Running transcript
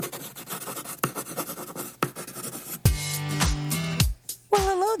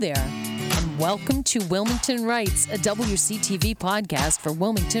there, and welcome to Wilmington Writes, a WCTV podcast for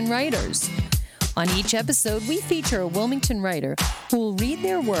Wilmington writers. On each episode, we feature a Wilmington writer who will read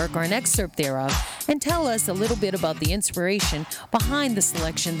their work or an excerpt thereof and tell us a little bit about the inspiration behind the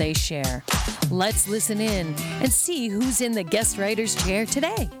selection they share. Let's listen in and see who's in the guest writer's chair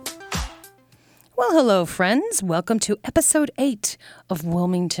today. Well, hello, friends. Welcome to episode 8 of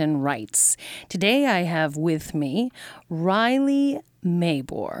Wilmington Writes. Today I have with me Riley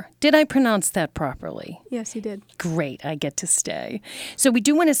Mabor. Did I pronounce that properly? Yes, you did. Great, I get to stay. So we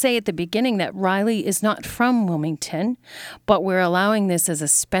do want to say at the beginning that Riley is not from Wilmington, but we're allowing this as a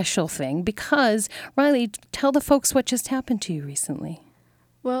special thing because, Riley, tell the folks what just happened to you recently.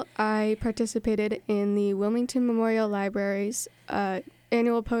 Well, I participated in the Wilmington Memorial Library's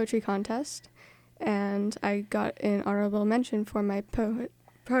annual poetry contest, and I got an honorable mention for my poetry.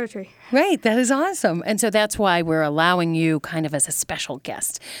 Right, that is awesome. And so that's why we're allowing you kind of as a special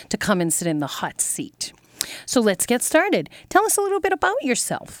guest to come and sit in the hot seat. So let's get started. Tell us a little bit about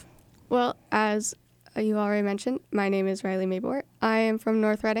yourself. Well, as you already mentioned, my name is Riley Mabor. I am from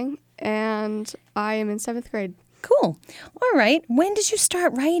North Reading, and I am in 7th grade. Cool. All right. When did you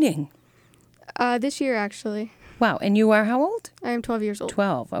start writing? This year, actually. Wow. And you are how old? I am 12 years old.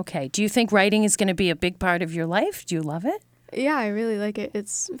 12. Okay. Do you think writing is going to be a big part of your life? Do you love it? Yeah, I really like it.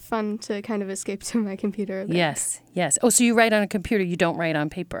 It's fun to kind of escape to my computer a bit. Yes. Oh, so you write on a computer. You don't write on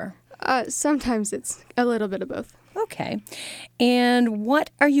paper? Sometimes it's a little bit of both. Okay. And what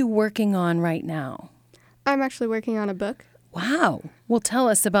are you working on right now? I'm actually working on a book. Wow. Well, tell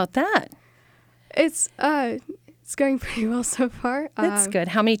us about that. It's going pretty well so far. That's good.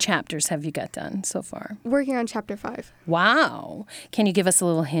 How many chapters have you got done so far? Working on chapter 5. Wow. Can you give us a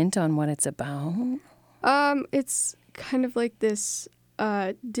little hint on what it's about? It's kind of like this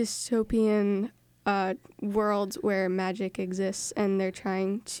dystopian world where magic exists, and they're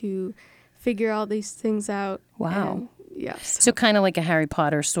trying to figure all these things out. Wow. And, yes. So kind of like a Harry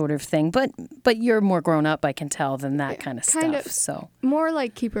Potter sort of thing, but you're more grown up, I can tell, than that kind of stuff. So more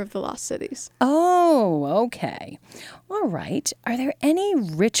like Keeper of the Lost Cities. Oh, okay. All right. Are there any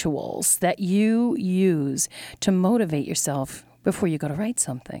rituals that you use to motivate yourself before you go to write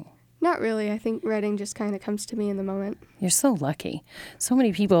something? Not really. I think writing just kind of comes to me in the moment. You're so lucky. So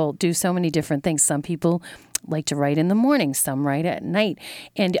many people do so many different things. Some people like to write in the morning, some write at night.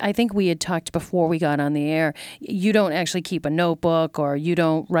 And I think we had talked before we got on the air, you don't actually keep a notebook or you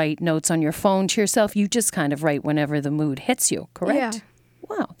don't write notes on your phone to yourself. You just kind of write whenever the mood hits you, correct? Yeah.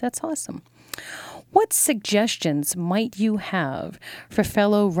 Wow, that's awesome. What suggestions might you have for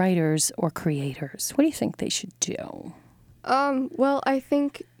fellow writers or creators? What do you think they should do? Well, I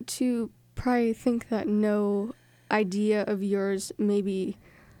think to probably think that no idea of yours may be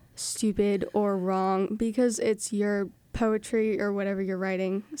stupid or wrong because it's your poetry or whatever you're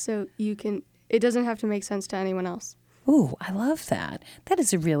writing. So it doesn't have to make sense to anyone else. Ooh, I love that. That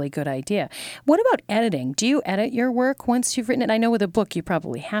is a really good idea. What about editing? Do you edit your work once you've written it? I know with a book you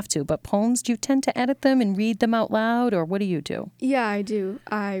probably have to, but poems, do you tend to edit them and read them out loud, or what do you do? Yeah, I do.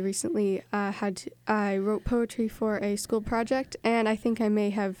 I recently I wrote poetry for a school project, and I think I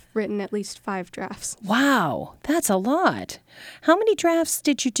may have written at least 5 drafts. Wow, that's a lot. How many drafts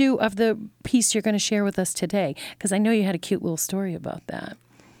did you do of the piece you're going to share with us today? Because I know you had a cute little story about that.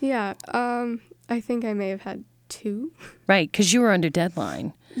 Yeah, I think I may have had 2. Right, because you were under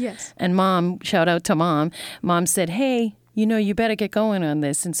deadline. Yes. And Mom, shout out to Mom. Mom said, hey, you better get going on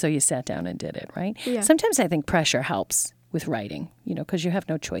this. And so you sat down and did it, right? Yeah. Sometimes I think pressure helps with writing, because you have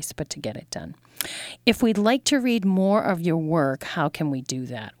no choice but to get it done. If we'd like to read more of your work, how can we do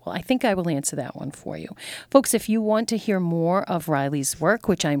that? Well, I think I will answer that one for you. Folks, if you want to hear more of Riley's work,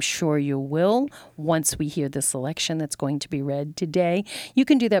 which I'm sure you will once we hear the selection that's going to be read today, you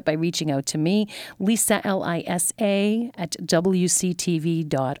can do that by reaching out to me, Lisa, Lisa, at WCTV.org.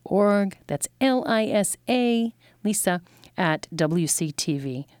 That's Lisa, Lisa, at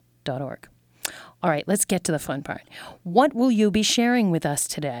WCTV.org. All right, let's get to the fun part. What will you be sharing with us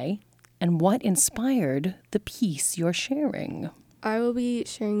today, and what inspired the piece you're sharing? I will be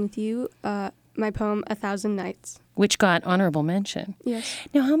sharing with you my poem, 1,000 Nights. Which got honorable mention. Yes.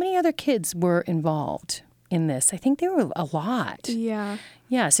 Now, how many other kids were involved in this? I think there were a lot. Yeah.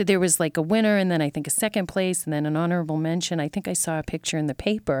 Yeah, so there was like a winner, and then I think a second place, and then an honorable mention. I think I saw a picture in the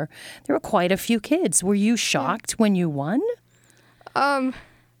paper. There were quite a few kids. Were you shocked when you won?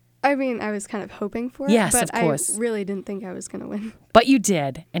 I mean, I was kind of hoping for it. Yes, but of course. I really didn't think I was going to win. But you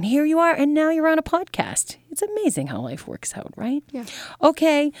did. And here you are, and now you're on a podcast. It's amazing how life works out, right? Yeah.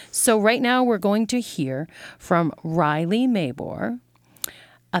 Okay, so right now we're going to hear from Riley Mabor,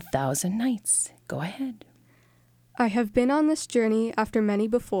 1,000 Nights. Go ahead. I have been on this journey after many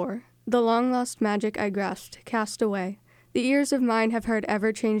before. The long-lost magic I grasped, cast away. The ears of mine have heard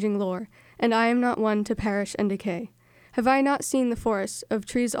ever-changing lore, and I am not one to perish and decay. Have I not seen the forest of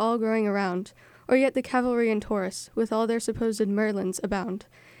trees all growing around, or yet the cavalry and Taurus, with all their supposed Merlins, abound?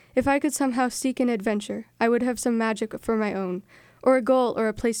 If I could somehow seek an adventure, I would have some magic for my own, or a goal or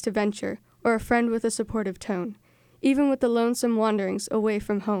a place to venture, or a friend with a supportive tone. Even with the lonesome wanderings away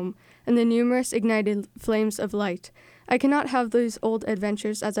from home, and the numerous ignited flames of light, I cannot have these old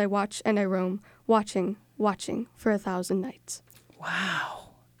adventures as I watch and I roam, watching for 1,000 nights. Wow.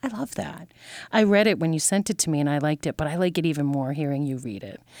 I love that. I read it when you sent it to me and I liked it, but I like it even more hearing you read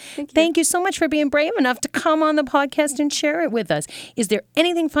it. Thank you so much for being brave enough to come on the podcast and share it with us. Is there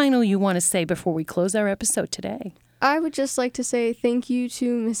anything final you want to say before we close our episode today? I would just like to say thank you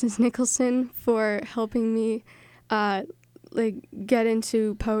to Mrs. Nicholson for helping me get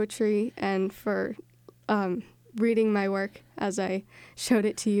into poetry and for reading my work as I showed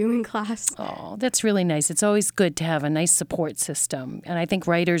it to you in class. Oh, that's really nice. It's always good to have a nice support system. And I think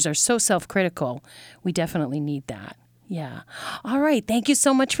writers are so self-critical. We definitely need that. Yeah. All right. Thank you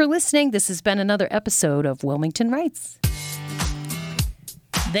so much for listening. This has been another episode of Wilmington Writes.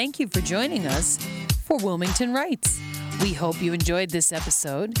 Thank you for joining us for Wilmington Writes. We hope you enjoyed this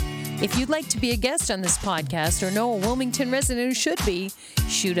episode. If you'd like to be a guest on this podcast or know a Wilmington resident who should be,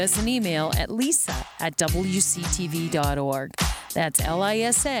 shoot us an email at lisa@wctv.org. That's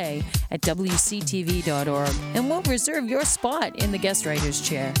LISA@wctv.org. And we'll reserve your spot in the guest writer's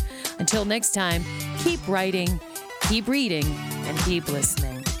chair. Until next time, keep writing, keep reading, and keep listening.